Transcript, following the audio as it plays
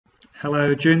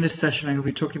Hello, during this session I'm going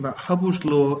to be talking about Hubble's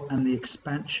law and the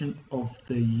expansion of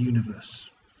the universe.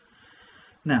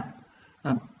 Now,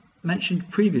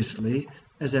 mentioned previously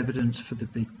as evidence for the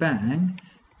Big Bang,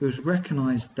 it was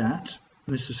recognized that,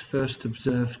 and this was first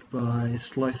observed by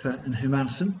Slipher and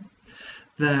Humanisson,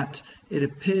 that it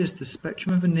appears the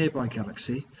spectrum of a nearby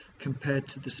galaxy compared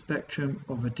to the spectrum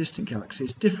of a distant galaxy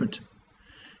is different.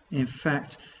 In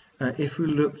fact, if we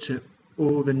looked at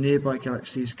all the nearby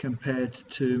galaxies compared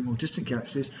to more distant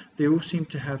galaxies, they all seem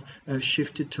to have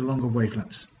shifted to longer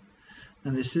wavelengths.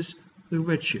 And this is the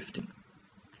redshifting.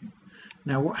 Okay.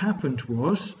 Now what happened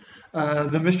was,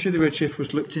 the mystery of the redshift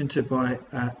was looked into by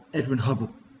Edwin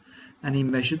Hubble, and he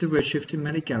measured the redshift in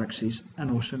many galaxies and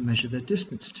also measured their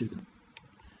distance to them.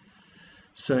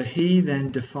 So he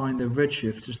then defined the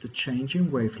redshift as the change in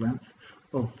wavelength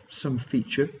of some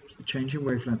feature, the change in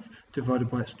wavelength divided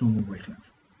by its normal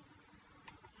wavelength.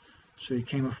 So he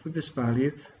came up with this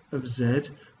value of Z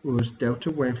was delta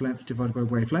wavelength divided by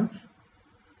wavelength,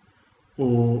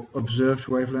 or observed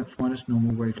wavelength minus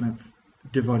normal wavelength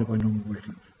divided by normal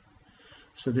wavelength.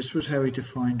 So this was how he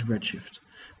defined redshift.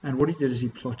 And what he did is he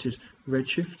plotted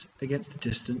redshift against the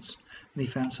distance, and he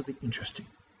found something interesting.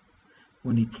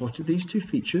 When he plotted these two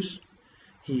features,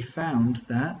 he found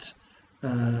that,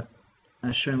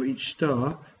 as shown with each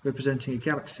star representing a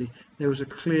galaxy, there was a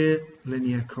clear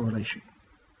linear correlation.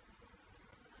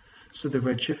 So the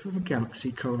redshift of a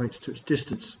galaxy correlates to its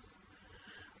distance.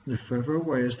 The further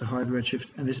away is the higher the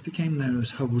redshift, and this became known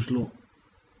as Hubble's law.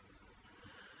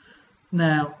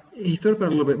 Now, he thought about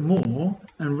it a little bit more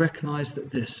and recognized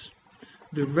that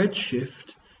the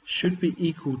redshift should be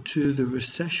equal to the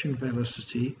recession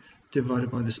velocity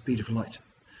divided by the speed of light.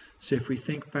 So if we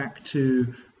think back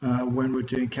to when we're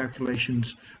doing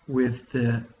calculations with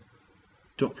the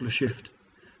Doppler shift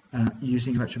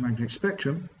using electromagnetic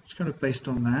spectrum, it's kind of based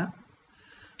on that.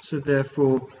 So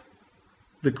therefore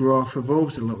the graph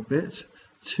evolves a little bit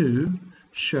to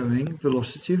showing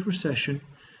velocity of recession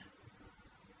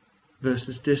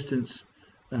versus distance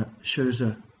shows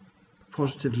a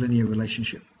positive linear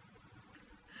relationship.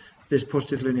 This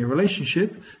positive linear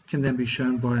relationship can then be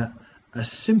shown by a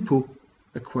simple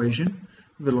equation: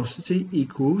 velocity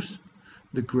equals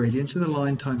the gradient of the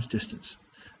line times distance.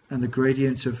 And the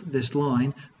gradient of this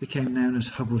line became known as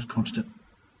Hubble's constant.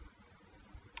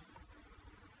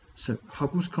 So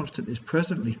Hubble's constant is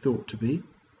presently thought to be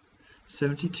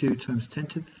 72 times 10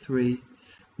 to the 3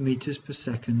 meters per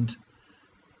second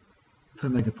per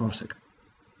megaparsec.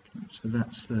 Okay, so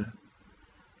that's the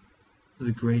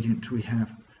gradient we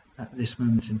have at this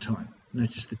moment in time.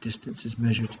 Notice the distance is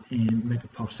measured in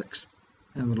megaparsecs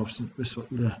and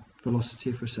the velocity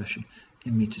of recession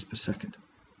in meters per second.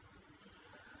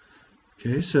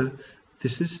 Okay, so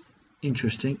this is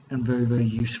interesting and very, very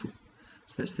useful.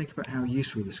 So let's think about how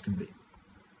useful this can be.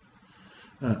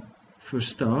 For a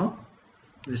start,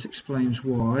 this explains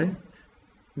why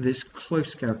this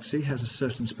close galaxy has a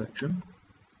certain spectrum,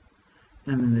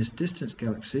 and then this distant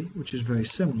galaxy, which is very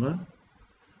similar,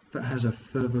 but has a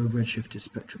further redshifted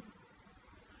spectrum.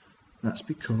 That's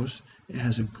because it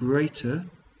has a greater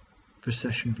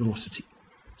precession velocity.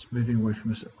 It's moving away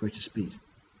from us at greater speed.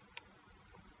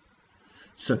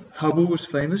 So Hubble was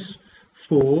famous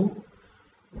for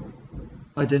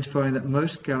identifying that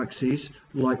most galaxies'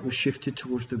 light was shifted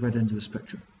towards the red end of the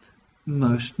spectrum.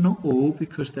 Most, not all,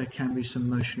 because there can be some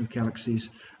motion of galaxies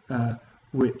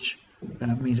which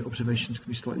means observations can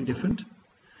be slightly different.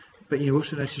 But you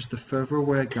also notice the further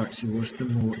away a galaxy was, the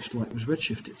more its light was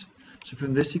redshifted. So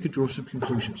from this you could draw some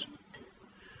conclusions.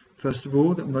 First of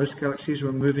all, that most galaxies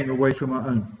were moving away from our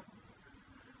own.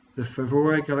 The further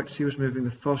away a galaxy was moving,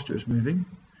 the faster it was moving,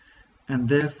 and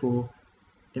therefore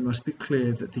it must be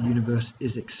clear that the universe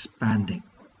is expanding.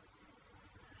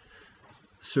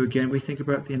 So again, we think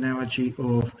about the analogy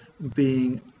of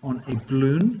being on a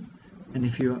balloon, and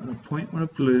if you're at a point on a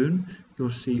balloon,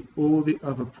 you'll see all the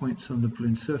other points on the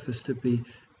balloon surface to be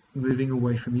moving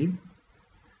away from you,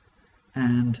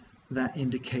 and that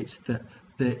indicates that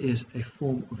there is a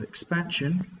form of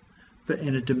expansion, but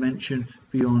in a dimension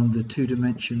beyond the 2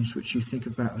 dimensions which you think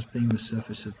about as being the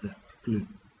surface of the balloon.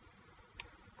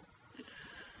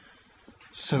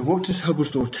 So what does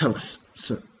Hubble's law tell us?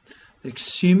 So,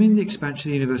 assuming the expansion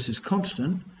of the universe is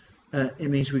constant, it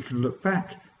means we can look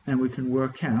back and we can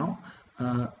work out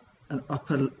an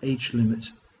upper age limit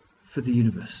for the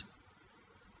universe.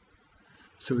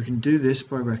 So we can do this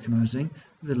by recognizing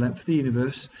the length of the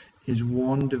universe is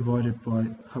 1 divided by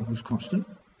Hubble's constant.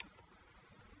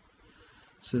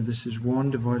 So this is 1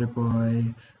 divided by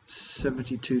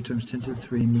 72 times 10 to the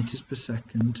 3 meters per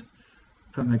second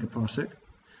per megaparsec.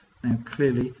 Now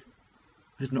clearly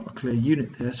there's not a clear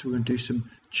unit there, so we're going to do some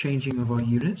changing of our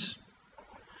units.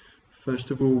 First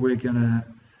of all, we're going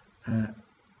to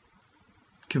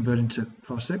convert into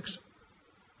parsecs.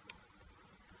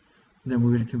 Then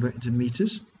we're going to convert into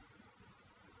meters.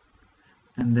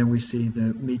 And then we see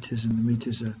the meters and the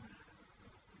meters are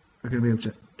going to be able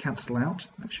to cancel out.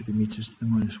 That should be meters to the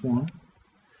 -1.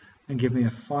 And give me a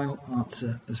final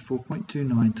answer as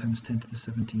 4.29 times 10 to the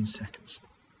 17 seconds,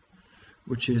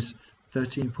 which is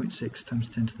 13.6 times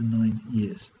 10 to the 9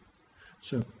 years.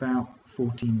 So about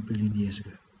 14 billion years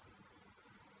ago.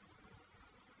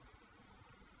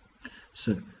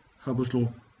 So Hubble's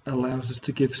law allows us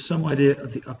to give some idea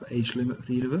of the upper age limit of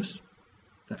the universe.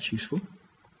 That's useful.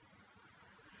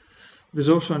 There's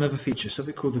also another feature,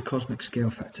 something called the cosmic scale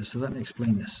factor. So let me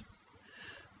explain this.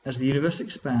 As the universe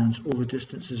expands, all the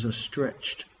distances are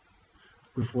stretched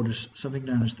with what is something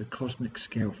known as the cosmic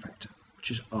scale factor,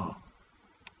 which is R.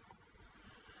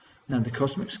 Now, the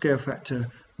cosmic scale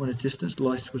factor when a distance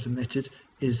light was emitted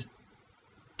is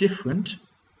different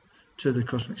to the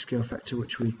cosmic scale factor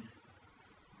which we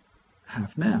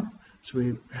have now. So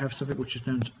we have something which is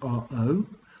known as RO.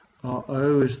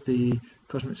 RO is the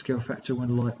cosmic scale factor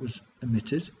when light was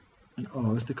emitted, and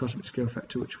R is the cosmic scale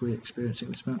factor which we're experiencing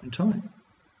at this moment in time.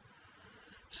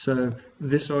 So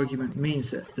this argument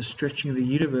means that the stretching of the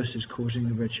universe is causing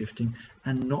the redshifting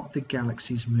and not the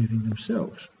galaxies moving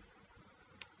themselves.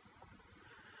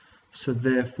 So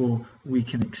therefore we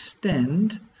can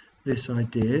extend this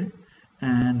idea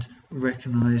and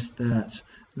recognize that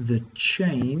the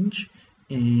change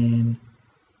in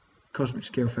cosmic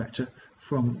scale factor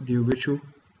from the original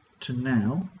to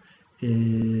now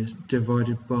is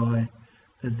divided by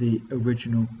the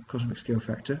original cosmic scale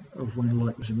factor of when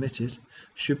light was emitted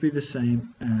should be the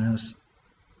same as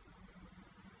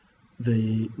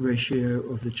the ratio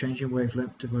of the changing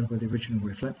wavelength divided by the original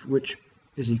wavelength, which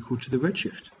is equal to the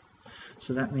redshift.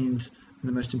 So that means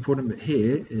the most important bit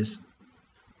here is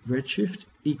redshift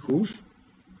equals,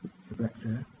 go back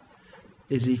there,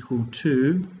 is equal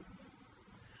to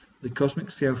the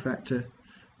cosmic scale factor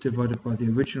divided by the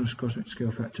original cosmic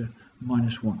scale factor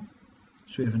 -1.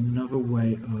 So we have another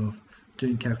way of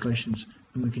doing calculations,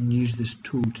 and we can use this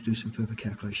tool to do some further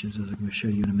calculations, as I'm going to show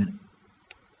you in a minute.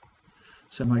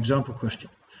 So my example question: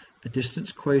 a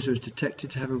distance quasar is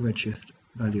detected to have a redshift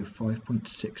value of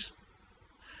 5.6.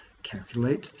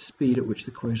 Calculate the speed at which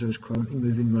the quasar is currently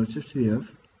moving relative to the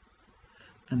Earth,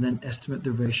 and then estimate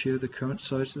the ratio of the current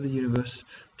size of the universe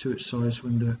to its size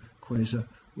when the quasar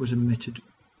was emitted,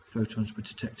 photons were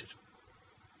detected.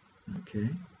 Okay,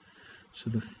 so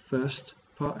the first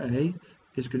part A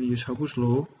is going to use Hubble's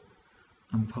law,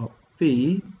 and part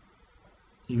B,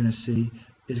 you're going to see,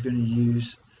 is going to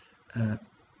use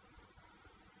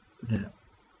the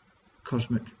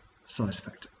cosmic size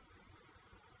factor.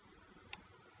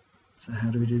 So how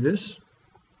do we do this?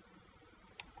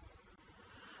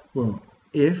 Well,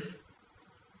 if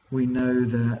we know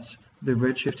that the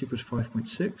redshift equals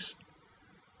 5.6,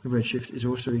 the redshift is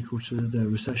also equal to the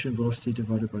recession velocity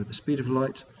divided by the speed of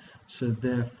light, so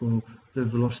therefore the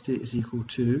velocity is equal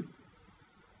to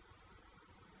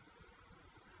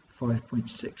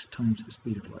 5.6 times the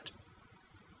speed of light.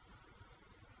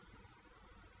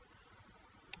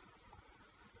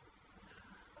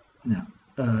 Now,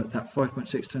 that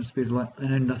 5.6 times the speed of light, I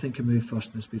know nothing can move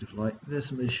faster than the speed of light. There's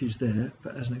some issues there,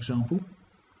 but as an example,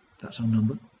 that's our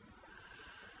number.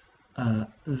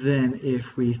 Then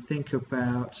if we think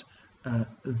about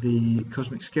the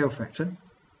cosmic scale factor,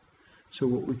 so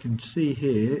what we can see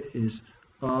here is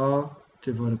R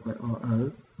divided by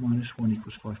RO minus 1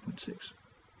 equals 5.6.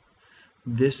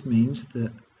 This means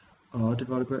that R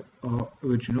divided by R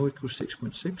original equals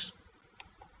 6.6.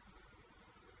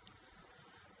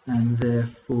 And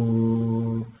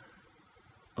therefore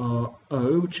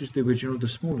RO, which is the original, the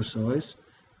smaller size,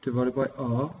 divided by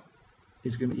R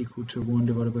is going to be equal to 1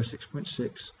 divided by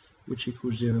 6.6, which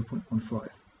equals 0.15.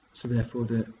 So therefore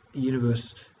the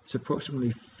universe is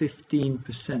approximately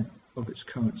 15% of its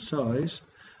current size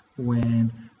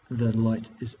when the light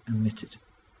is emitted,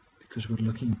 because we're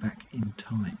looking back in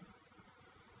time.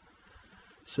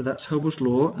 So that's Hubble's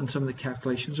law and some of the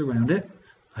calculations around it.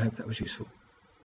 I hope that was useful.